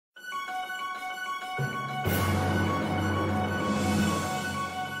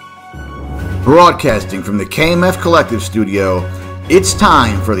Broadcasting from the KMF Collective Studio, it's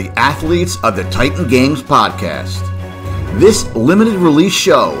time for the Athletes of the Titan Games podcast. This limited release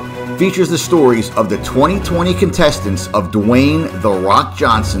show features the stories of the 2020 contestants of Dwayne "The Rock"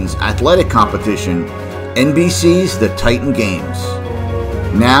 Johnson's athletic competition, NBC's The Titan Games.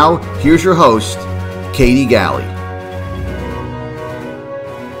 Now, here's your host, Katie Galley.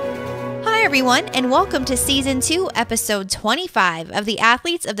 Everyone, and welcome to Season 2, Episode 25 of the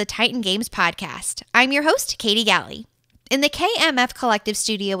Athletes of the Titan Games podcast. I'm your host, Katie Galley. In the KMF Collective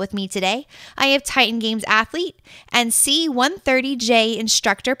Studio with me today, I have Titan Games athlete and C-130J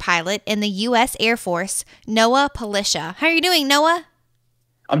instructor pilot in the U.S. Air Force, Noah Palicia. How are you doing, Noah?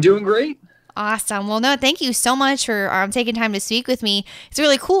 I'm doing great. Awesome. Well, Noah, thank you so much for taking time to speak with me. It's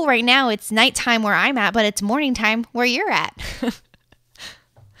really cool right now. It's nighttime where I'm at, but it's morning time where you're at.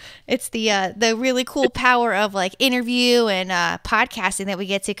 It's the really cool power of like interview and podcasting that we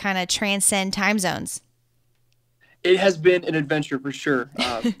get to kind of transcend time zones. It has been an adventure for sure.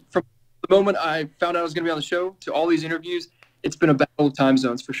 From the moment I found out I was going to be on the show to all these interviews, it's been a battle of time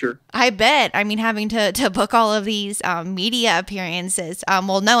zones for sure. I bet. I mean, having to book all of these media appearances.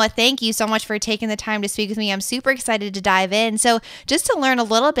 Well, Noah, thank you so much for taking the time to speak with me. I'm super excited to dive in. So just to learn a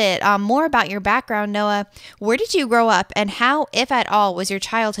little bit more about your background, Noah, where did you grow up and how, if at all, was your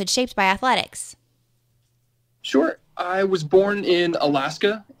childhood shaped by athletics? Sure. I was born in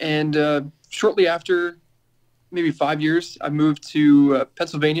Alaska, and shortly after maybe 5 years, I moved to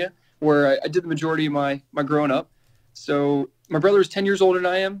Pennsylvania, where I did the majority of my growing up. So my brother is 10 years older than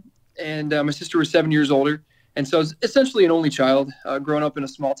I am, and my sister was 7 years older. And so I was essentially an only child growing up in a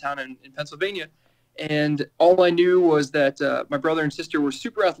small town in Pennsylvania. And all I knew was that my brother and sister were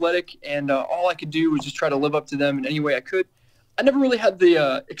super athletic, and all I could do was just try to live up to them in any way I could. I never really had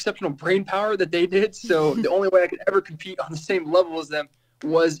the exceptional brain power that they did, so the only way I could ever compete on the same level as them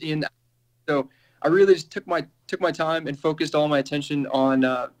was in. So I really just took my time and focused all my attention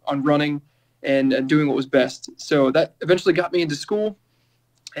on running and doing what was best. So that eventually got me into school,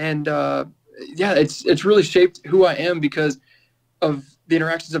 and it's really shaped who I am because of the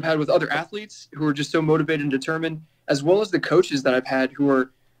interactions I've had with other athletes who are just so motivated and determined, as well as the coaches that I've had who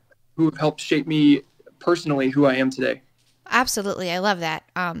have helped shape me personally who I am today. Absolutely. I love that.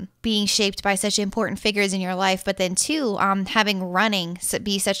 Being shaped by such important figures in your life, but then too, having running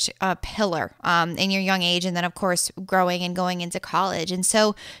be such a pillar in your young age, and then of course growing and going into college. And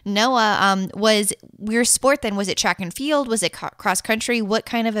so Noah, was your sport then, was it track and field? Was it cross country? What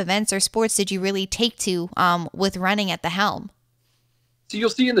kind of events or sports did you really take to with running at the helm? So you'll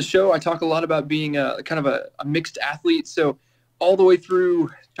see in the show, I talk a lot about being kind of a mixed athlete. So all the way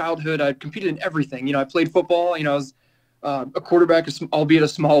through childhood, I competed in everything. I played football, I was a quarterback, albeit a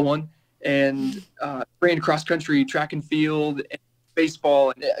small one, and ran cross country, track and field, and baseball,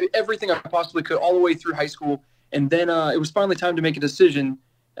 and everything I possibly could, all the way through high school. And then it was finally time to make a decision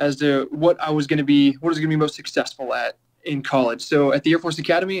as to what I was going to be most successful at in college. So at the Air Force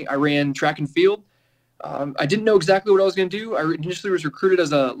Academy, I ran track and field. I didn't know exactly what I was going to do. I initially was recruited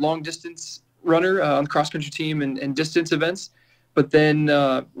as a long distance runner on the cross country team and distance events. But then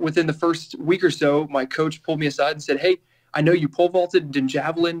within the first week or so, my coach pulled me aside and said, "Hey, I know you pole vaulted in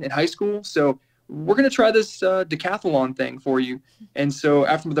javelin in high school, so we're going to try this decathlon thing for you." And so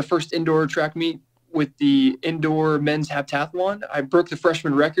after the first indoor track meet with the indoor men's heptathlon, I broke the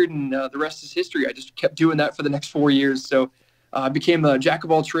freshman record, and the rest is history. I just kept doing that for the next 4 years. So I became a jack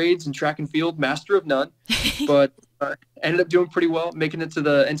of all trades in track and field, master of none, but ended up doing pretty well, making it to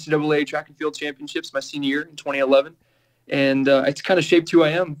the NCAA track and field championships my senior year in 2011. And it's kind of shaped who I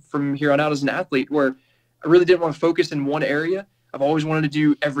am from here on out as an athlete, where I really didn't want to focus in one area. I've always wanted to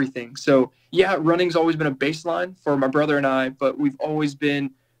do everything. So yeah, running's always been a baseline for my brother and I, but we've always been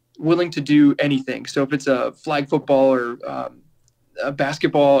willing to do anything. So if it's a flag football or a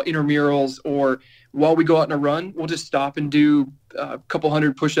basketball, intramurals, or while we go out on a run, we'll just stop and do a couple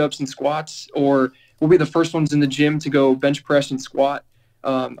hundred push-ups and squats, or we'll be the first ones in the gym to go bench press and squat.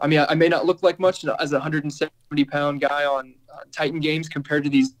 I may not look like much as a 170-pound guy on Titan Games compared to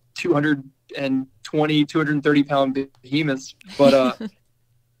these 220, 230-pound behemoths, but a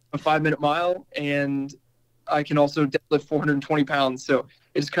 5-minute mile, and I can also deadlift 420 pounds. So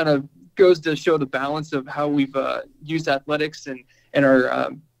it just kind of goes to show the balance of how we've used athletics and our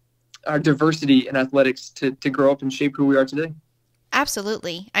diversity in athletics to grow up and shape who we are today.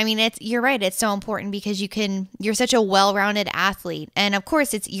 Absolutely. I mean, you're right. It's so important because you're such a well-rounded athlete. And of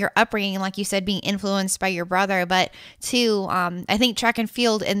course, it's your upbringing, like you said, being influenced by your brother. But too, I think track and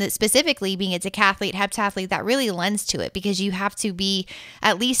field, and specifically being a decathlete, heptathlete, that really lends to it because you have to be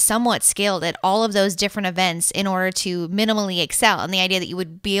at least somewhat skilled at all of those different events in order to minimally excel. And the idea that you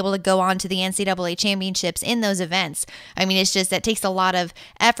would be able to go on to the NCAA championships in those events, I mean, it's just that takes a lot of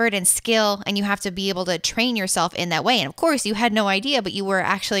effort and skill, and you have to be able to train yourself in that way. And of course, you had no idea, but you were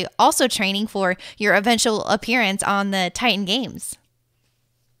actually also training for your eventual appearance on the Titan Games.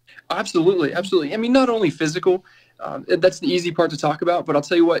 Absolutely. Absolutely. I mean, not only physical, that's the easy part to talk about, but I'll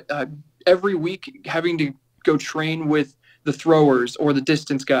tell you what, every week having to go train with the throwers or the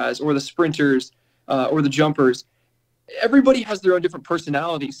distance guys or the sprinters or the jumpers, everybody has their own different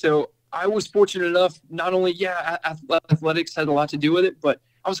personality. So I was fortunate enough, not only, athletics had a lot to do with it, but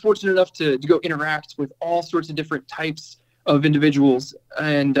I was fortunate enough to go interact with all sorts of different types of individuals.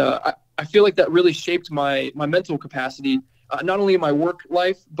 And I feel like that really shaped my mental capacity, not only in my work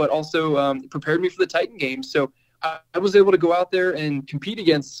life, but also prepared me for the Titan Games. So I was able to go out there and compete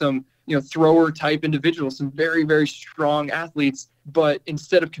against some, thrower type individuals, some very, very strong athletes. But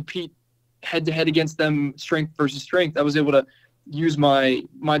instead of compete head to head against them, strength versus strength, I was able to use my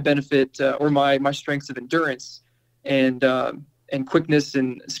benefit or my strengths of endurance and quickness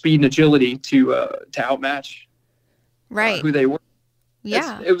and speed and agility to outmatch who they were.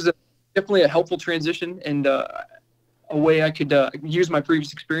 Yeah. It was definitely a helpful transition and a way I could use my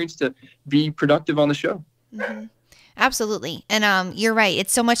previous experience to be productive on the show. Mm-hmm. Absolutely. And you're right.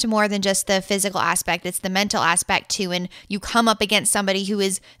 It's so much more than just the physical aspect. It's the mental aspect too. And you come up against somebody who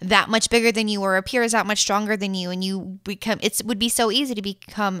is that much bigger than you or appears that much stronger than you. And it would be so easy to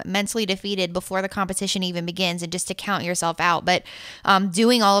become mentally defeated before the competition even begins and just to count yourself out. But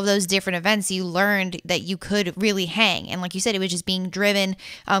doing all of those different events, you learned that you could really hang. And like you said, it was just being driven.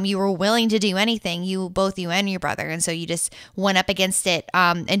 You were willing to do anything, both you and your brother. And so you just went up against it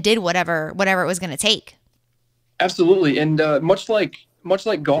and did whatever it was going to take. Absolutely. And much like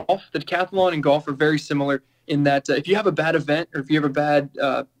golf, the decathlon and golf are very similar in that if you have a bad event or if you have a bad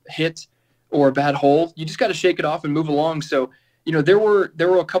hit or a bad hole, you just got to shake it off and move along. So, there were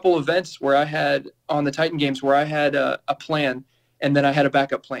a couple events where I had on the Titan Games where I had a plan and then I had a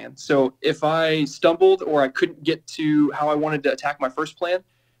backup plan. So if I stumbled or I couldn't get to how I wanted to attack my first plan,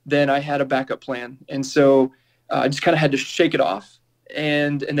 then I had a backup plan. And so I just kind of had to shake it off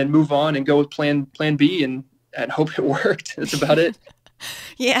and then move on and go with plan B and hope it worked. That's about it.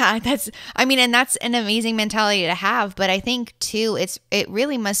 Yeah, that's an amazing mentality to have. But I think too, it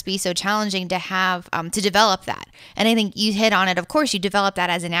really must be so challenging to have, to develop that. And I think you hit on it. Of course, you develop that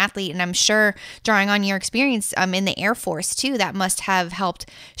as an athlete. And I'm sure drawing on your experience in the Air Force too, that must have helped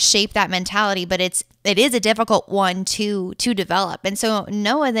shape that mentality. But it is a difficult one to develop. And so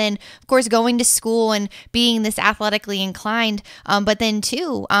Noah then, of course, going to school and being this athletically inclined, but then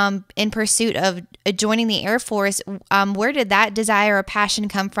too, in pursuit of joining the Air Force, where did that desire or passion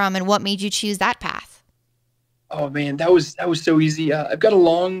come from, and what made you choose that path? Oh man, that was so easy. I've got a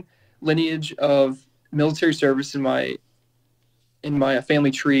long lineage of military service in my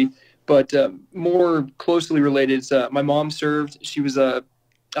family tree, but more closely related is my mom served. She was a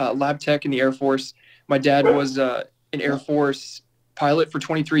lab tech in the Air Force. My dad was an Air Force pilot for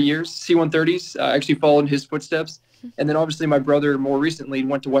 23 years, C-130s. I actually followed in his footsteps. And then obviously my brother more recently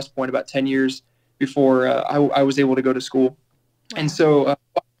went to West Point about 10 years before I was able to go to school. Wow. And so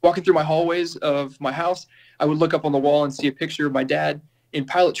walking through my hallways of my house, I would look up on the wall and see a picture of my dad in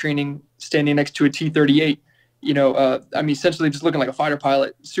pilot training standing next to a T-38. Essentially just looking like a fighter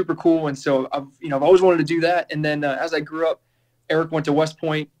pilot, super cool. And so I've always wanted to do that. And then as I grew up, Eric went to West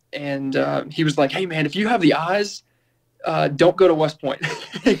Point, and he was like, "Hey man, if you have the eyes, don't go to West Point.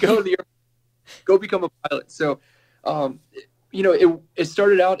 Go become a pilot." So, it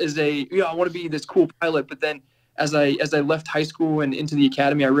started out as I want to be this cool pilot, but then as I left high school and into the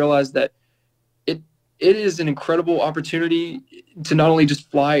academy, I realized that it is an incredible opportunity to not only just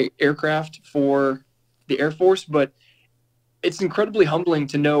fly aircraft for the Air Force, but it's incredibly humbling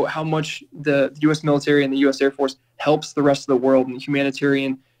to know how much the U.S. military and the U.S. Air Force helps the rest of the world in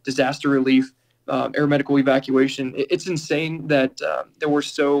humanitarian disaster relief, air medical evacuation. It's insane that we're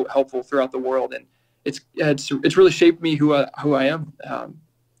so helpful throughout the world, and it's really shaped me who I am.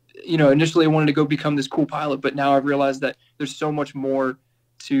 Initially I wanted to go become this cool pilot, but now I've realized that there's so much more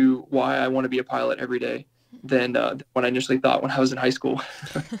to why I want to be a pilot every day than what I initially thought when I was in high school.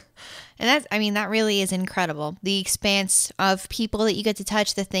 And that really is incredible. The expanse of people that you get to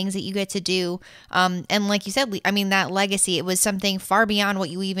touch, the things that you get to do. And like you said, that legacy, it was something far beyond what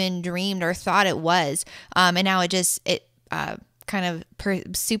you even dreamed or thought it was. And now kind of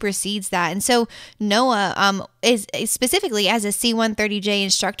supersedes that. And so Noah, is specifically as a C-130J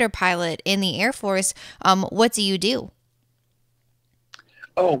instructor pilot in the Air Force, what do you do?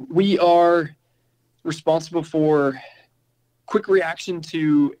 Oh, we are responsible for quick reaction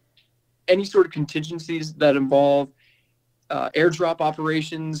to any sort of contingencies that involve airdrop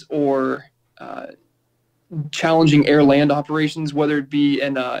operations or challenging air-land operations, whether it be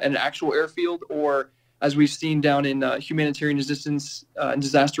in an actual airfield or, as we've seen down in humanitarian assistance and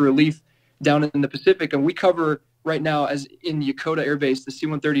disaster relief down in the Pacific. And we cover right now, as in the Yokota Air Base, the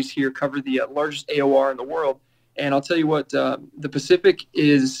C-130s here cover the largest AOR in the world. And I'll tell you what, the Pacific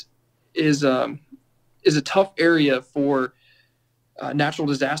is a tough area for natural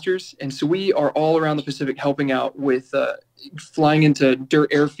disasters. And so we are all around the Pacific helping out with flying into dirt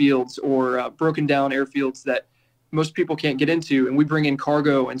airfields or broken down airfields that most people can't get into. And we bring in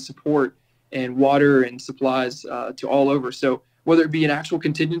cargo and support and water and supplies to all over. So whether it be an actual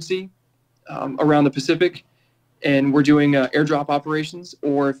contingency around the Pacific and we're doing airdrop operations,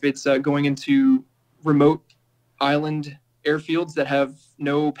 or if it's going into remote island airfields that have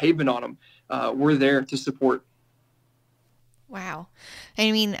no pavement on them, we're there to support. Wow.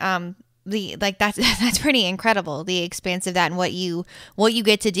 I mean, that's pretty incredible, the expanse of that and what you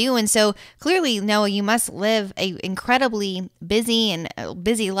get to do. And so clearly, Noah, you must live a incredibly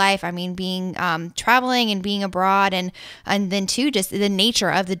busy life. I mean, being traveling and being abroad, and then too just the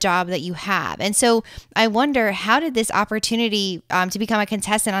nature of the job that you have. And so I wonder, how did this opportunity to become a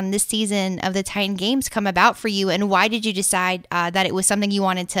contestant on this season of the Titan Games come about for you, and why did you decide that it was something you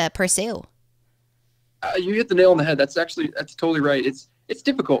wanted to pursue? You hit the nail on the head. That's totally right. It's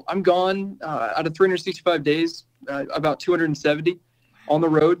difficult. I'm gone out of 365 days, about 270 on the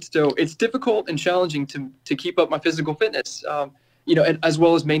road. So it's difficult and challenging to keep up my physical fitness, and as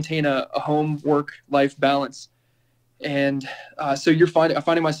well as maintain a home work life balance. And so I'm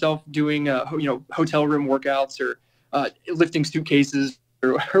finding myself doing hotel room workouts or lifting suitcases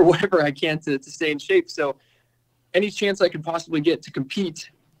or whatever I can to stay in shape. So any chance I could possibly get to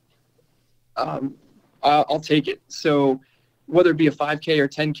compete, I'll take it. So whether it be a 5K or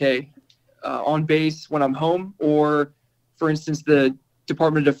 10K on base when I'm home, or, for instance, the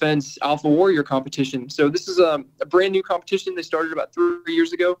Department of Defense Alpha Warrior competition. So this is a brand new competition. They started about 3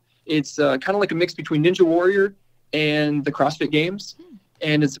 years ago. It's kind of like a mix between Ninja Warrior and the CrossFit Games.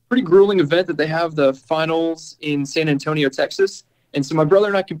 And it's a pretty grueling event that they have the finals in San Antonio, Texas. And so my brother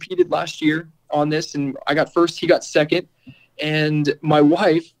and I competed last year on this, and I got first, he got second. And my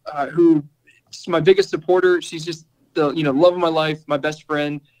wife, who is my biggest supporter, she's just the love of my life, my best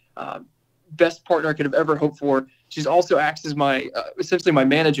friend, best partner I could have ever hoped for. She's also acts as my essentially my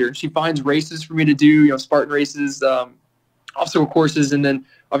manager. She finds races for me to do, Spartan races, obstacle courses, and then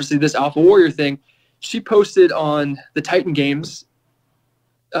obviously this Alpha Warrior thing. She posted on the Titan Games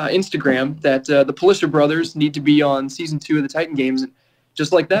Instagram that the Palicia brothers need to be on season 2 of the Titan Games, and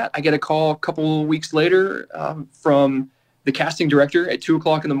just like that, I get a call a couple of weeks later from the casting director at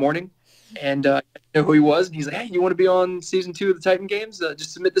 2:00 in the morning. And I know who he was, and he's like, "Hey, you want to be on season 2 of the Titan Games?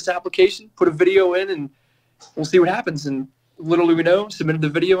 Just submit this application, put a video in, and we'll see what happens." And little do we know, submitted the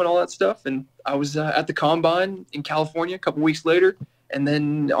video and all that stuff. And I was at the Combine in California a couple weeks later, and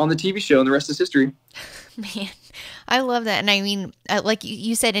then on the TV show, and the rest is history. Man, I love that. And I mean, like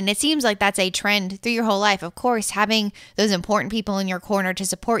you said, and it seems like that's a trend through your whole life. Of course, having those important people in your corner to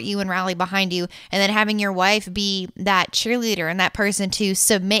support you and rally behind you, and then having your wife be that cheerleader and that person to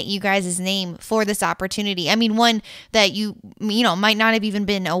submit you guys' name for this opportunity. I mean, one that you might not have even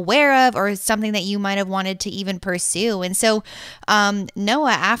been aware of, or something that you might have wanted to even pursue. And so,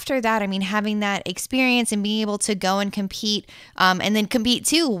 Noah, after that, I mean, having that experience and being able to go and compete, and then compete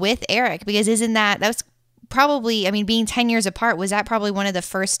too with Eric, because that was probably, I mean, being 10 years apart, was that probably one of the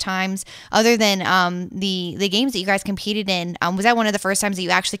first times, other than the games that you guys competed in, was that one of the first times that you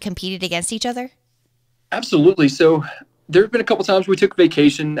actually competed against each other? Absolutely. So there have been a couple times we took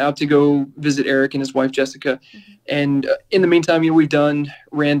vacation out to go visit Eric and his wife, Jessica. Mm-hmm. And in the meantime, we've done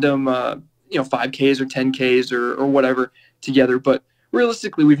random, 5Ks or 10Ks or whatever together. But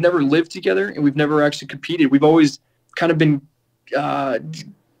realistically, we've never lived together, and we've never actually competed. We've always kind of been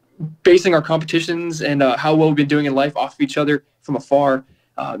basing our competitions and how well we've been doing in life off of each other from afar.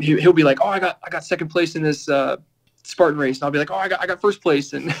 He'll be like, "Oh, I got second place in this Spartan race," and I'll be like, "Oh, I got first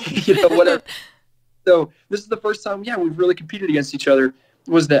place," and whatever. So this is the first time, we've really competed against each other.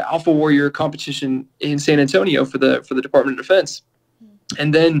 Was the Alpha Warrior competition in San Antonio for the Department of Defense,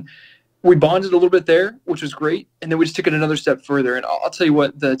 and then we bonded a little bit there, which was great. And then we just took it another step further. And I'll tell you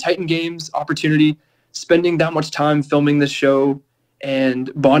what, the Titan Games opportunity, spending that much time filming this show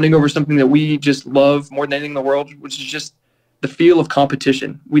and bonding over something that we just love more than anything in the world, which is just the feel of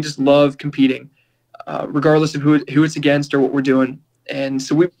competition. We just love competing, regardless of who it's against or what we're doing. And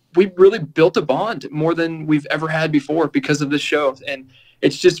so we really built a bond more than we've ever had before because of this show. And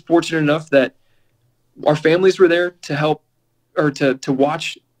it's just fortunate enough that our families were there to help or to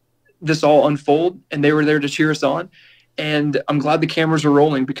watch this all unfold, and they were there to cheer us on. And I'm glad the cameras are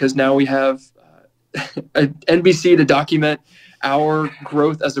rolling, because now we have a NBC to document our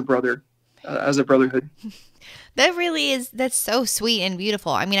growth as a brotherhood. That really is, that's so sweet and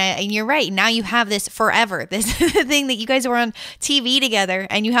beautiful. I mean, and you're right. Now you have this forever, this thing that you guys were on TV together,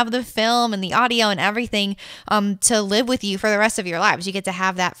 and you have the film and the audio and everything to live with you for the rest of your lives. You get to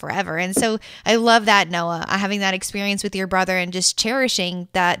have that forever. And so I love that, Noah, having that experience with your brother and just cherishing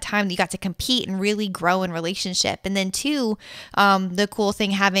that time that you got to compete and really grow in relationship. And then two, the cool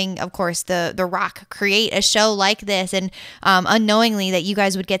thing having, of course, the Rock create a show like this, and unknowingly that you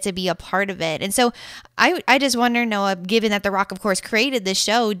guys would get to be a part of it. And so I just wonder, Noah, given that The Rock, of course, created this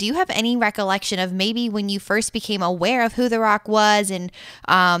show, do you have any recollection of maybe when you first became aware of who The Rock was, and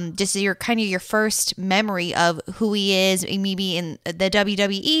just your first memory of who he is, maybe in the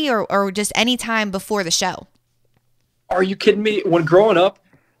WWE or just any time before the show? Are you kidding me? When growing up,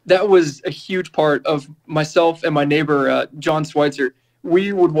 that was a huge part of myself and my neighbor, John Schweitzer.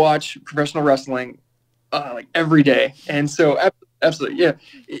 We would watch professional wrestling like every day. And so absolutely, yeah.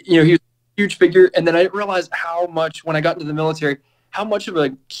 He was huge figure. And then I didn't realize how much, when I got into the military, how much of a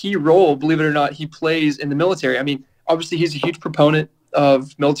key role, believe it or not, he plays in the military. I mean, obviously he's a huge proponent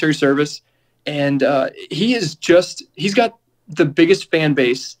of military service, and he's got the biggest fan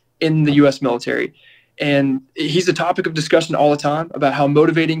base in the U.S. military. And he's a topic of discussion all the time about how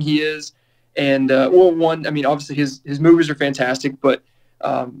motivating he is. And obviously his movies are fantastic, but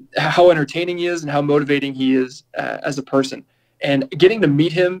how entertaining he is and how motivating he is as a person. And getting to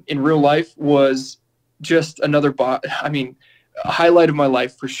meet him in real life was just another a highlight of my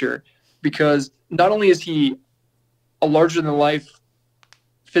life for sure, because not only is he a larger-than-life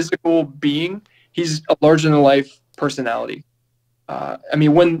physical being, he's a larger-than-life personality.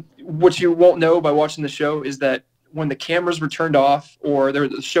 What you won't know by watching the show is that when the cameras were turned off or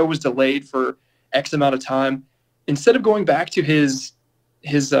the show was delayed for X amount of time, instead of going back to his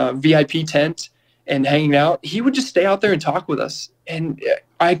VIP tent and hanging out, he would just stay out there and talk with us. And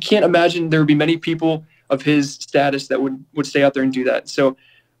I can't imagine there would be many people of his status that would stay out there and do that. So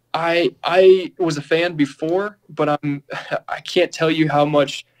I was a fan before, but I can't tell you how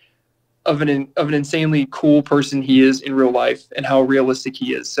much of an insanely cool person he is in real life and how realistic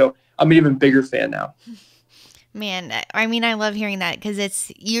he is. So I'm an even bigger fan now. Man, I mean, I love hearing that,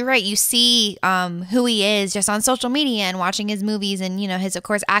 because you're right. You see who he is just on social media and watching his movies and, his, of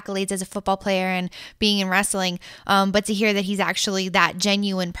course, accolades as a football player and being in wrestling. But to hear that he's actually that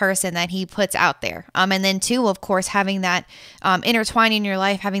genuine person that he puts out there. And then two, of course, having that intertwined in your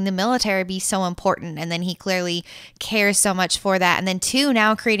life, having the military be so important. And then he clearly cares so much for that. And then two,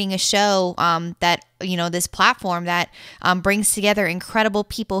 now creating a show that, this platform that brings together incredible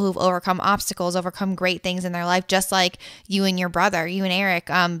people who've overcome obstacles, overcome great things in their life, just like you and your brother, you and Eric,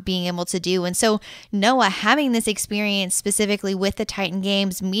 being able to do. And so, Noah, having this experience specifically with the Titan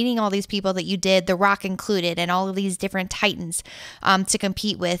Games, meeting all these people that you did, The Rock included, and all of these different Titans to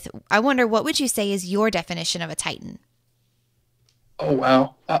compete with, I wonder, what would you say is your definition of a Titan? Oh,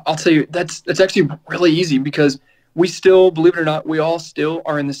 wow. I'll tell you, that's actually really easy, because we still, believe it or not, we all still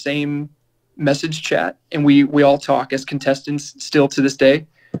are in the same message chat, and we all talk as contestants still to this day.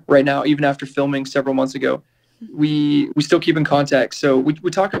 Right now, even after filming several months ago, we still keep in contact. So we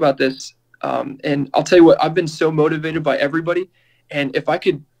talk about this, and I'll tell you what, I've been so motivated by everybody. And if I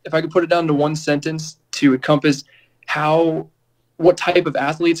could put it down to one sentence to encompass what type of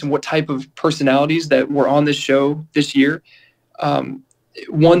athletes and what type of personalities that were on this show this year,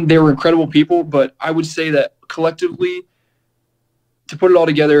 one, they were incredible people, but I would say that collectively, to put it all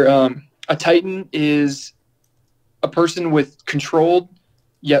together, a Titan is a person with controlled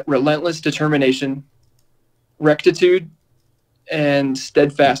yet relentless determination, rectitude, and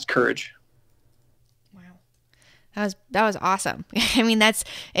steadfast courage. Wow. That was awesome. I mean,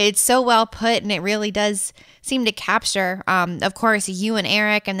 it's so well put, and it really does seem to capture, of course, you and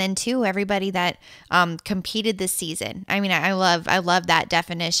Eric, and then too, everybody that competed this season. I mean, I love that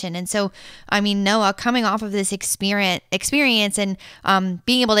definition. And so, I mean, Noah, coming off of this experience and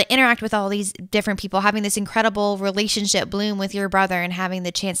being able to interact with all these different people, having this incredible relationship bloom with your brother and having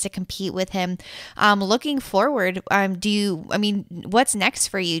the chance to compete with him, looking forward, what's next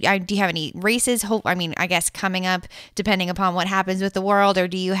for you? Do you have any races? I guess coming up, depending upon what happens with the world, or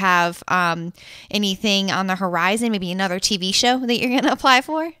do you have anything on the horizon, maybe another TV show that you're going to apply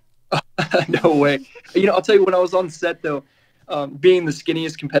for? No way. I'll tell you, when I was on set, though, being the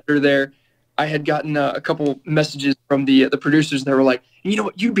skinniest competitor there, I had gotten a couple messages from the producers that were like, you know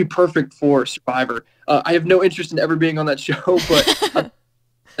what, you'd be perfect for Survivor. I have no interest in ever being on that show, but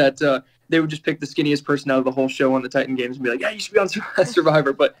that they would just pick the skinniest person out of the whole show on the Titan Games and be like, yeah, you should be on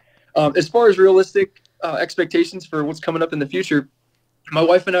Survivor. But as far as realistic expectations for what's coming up in the future, my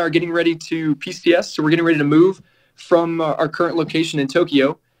wife and I are getting ready to PCS, so we're getting ready to move from our current location in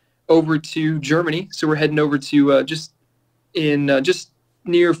Tokyo over to Germany. So we're heading over to just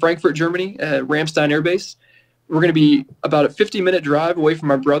near Frankfurt, Germany, Ramstein Air Base. We're going to be about a 50-minute drive away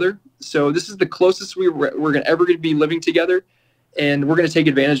from our brother. So this is the closest we're ever going to be living together, and we're going to take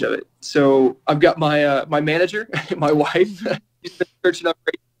advantage of it. So I've got my my manager, my wife, she's been searching up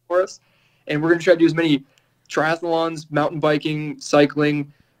races for us, and we're going to try to do as many triathlons, mountain biking,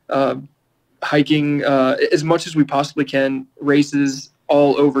 cycling, hiking, as much as we possibly can, races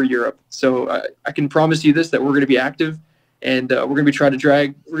all over Europe. So I can promise you this, that we're going to be active, and we're going to be trying to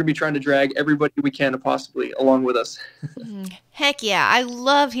drag everybody we can possibly along with us. Heck yeah. I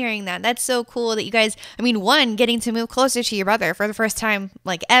love hearing that. That's so cool that you guys, I mean, one, getting to move closer to your brother for the first time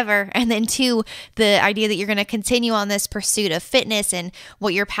like ever. And then two, the idea that you're going to continue on this pursuit of fitness and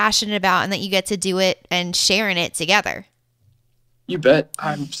what you're passionate about, and that you get to do it and sharing it together. You bet.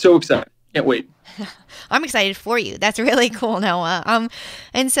 I'm so excited. Can't wait. I'm excited for you. That's really cool, Noah.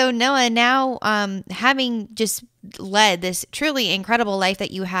 And so Noah, now having just led this truly incredible life that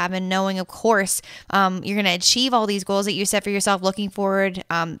you have, and knowing, of course, you're going to achieve all these goals that you set for yourself, looking forward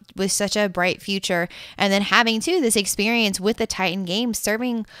with such a bright future, and then having too this experience with the Titan Games,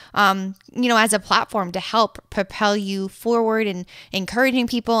 serving as a platform to help propel you forward and encouraging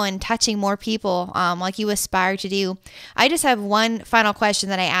people and touching more people like you aspire to do. I just have one final question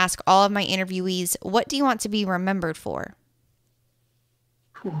that I ask all of my interviewees. What do you want to be remembered for?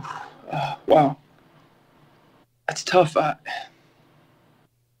 Wow. That's tough. I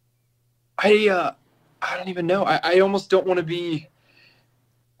don't even know. I almost don't want to be,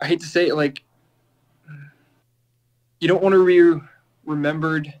 I hate to say it, like, you don't want to be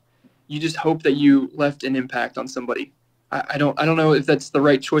remembered. You just hope that you left an impact on somebody. I don't know if that's the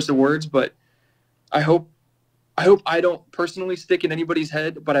right choice of words, but I hope I don't personally stick in anybody's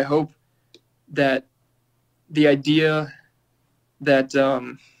head, but I hope that the idea that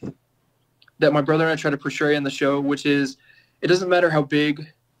that my brother and I try to portray on the show, which is, it doesn't matter how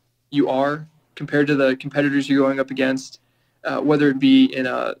big you are compared to the competitors you're going up against, whether it be in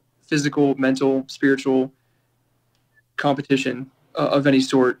a physical, mental, spiritual competition of any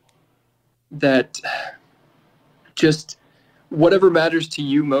sort, that just whatever matters to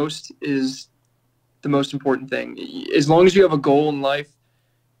you most is the most important thing. As long as you have a goal in life,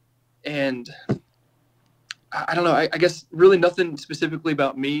 and I don't know, I guess really nothing specifically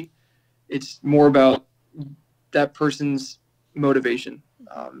about me. It's more about that person's motivation,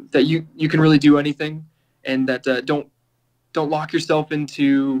 that you can really do anything, and that don't lock yourself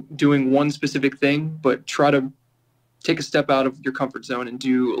into doing one specific thing, but try to take a step out of your comfort zone and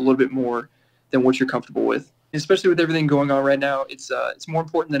do a little bit more than what you're comfortable with. Especially with everything going on right now, it's more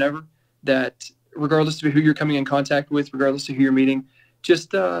important than ever that regardless of who you're coming in contact with, regardless of who you're meeting,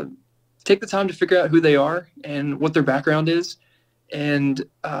 just take the time to figure out who they are and what their background is, and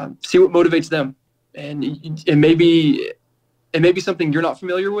see what motivates them. And it may be something you're not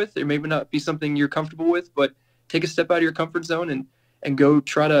familiar with. It may not be something you're comfortable with, but take a step out of your comfort zone and go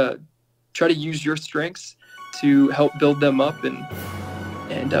try to use your strengths to help build them up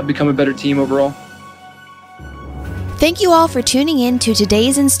and become a better team overall. Thank you all for tuning in to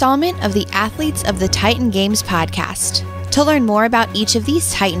today's installment of the Athletes of the Titan Games podcast. To learn more about each of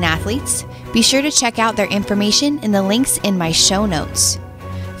these Titan athletes, be sure to check out their information in the links in my show notes.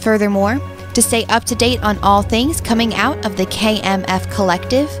 Furthermore, to stay up to date on all things coming out of the KMF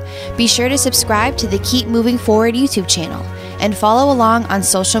Collective, be sure to subscribe to the Keep Moving Forward YouTube channel and follow along on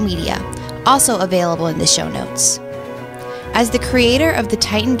social media, also available in the show notes. As the creator of the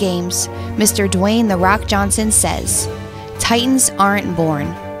Titan Games, Mr. Dwayne "The Rock" Johnson says, "Titans aren't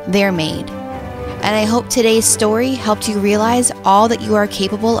born, they're made." And I hope today's story helped you realize all that you are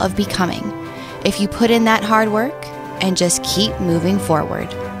capable of becoming if you put in that hard work and just keep moving forward.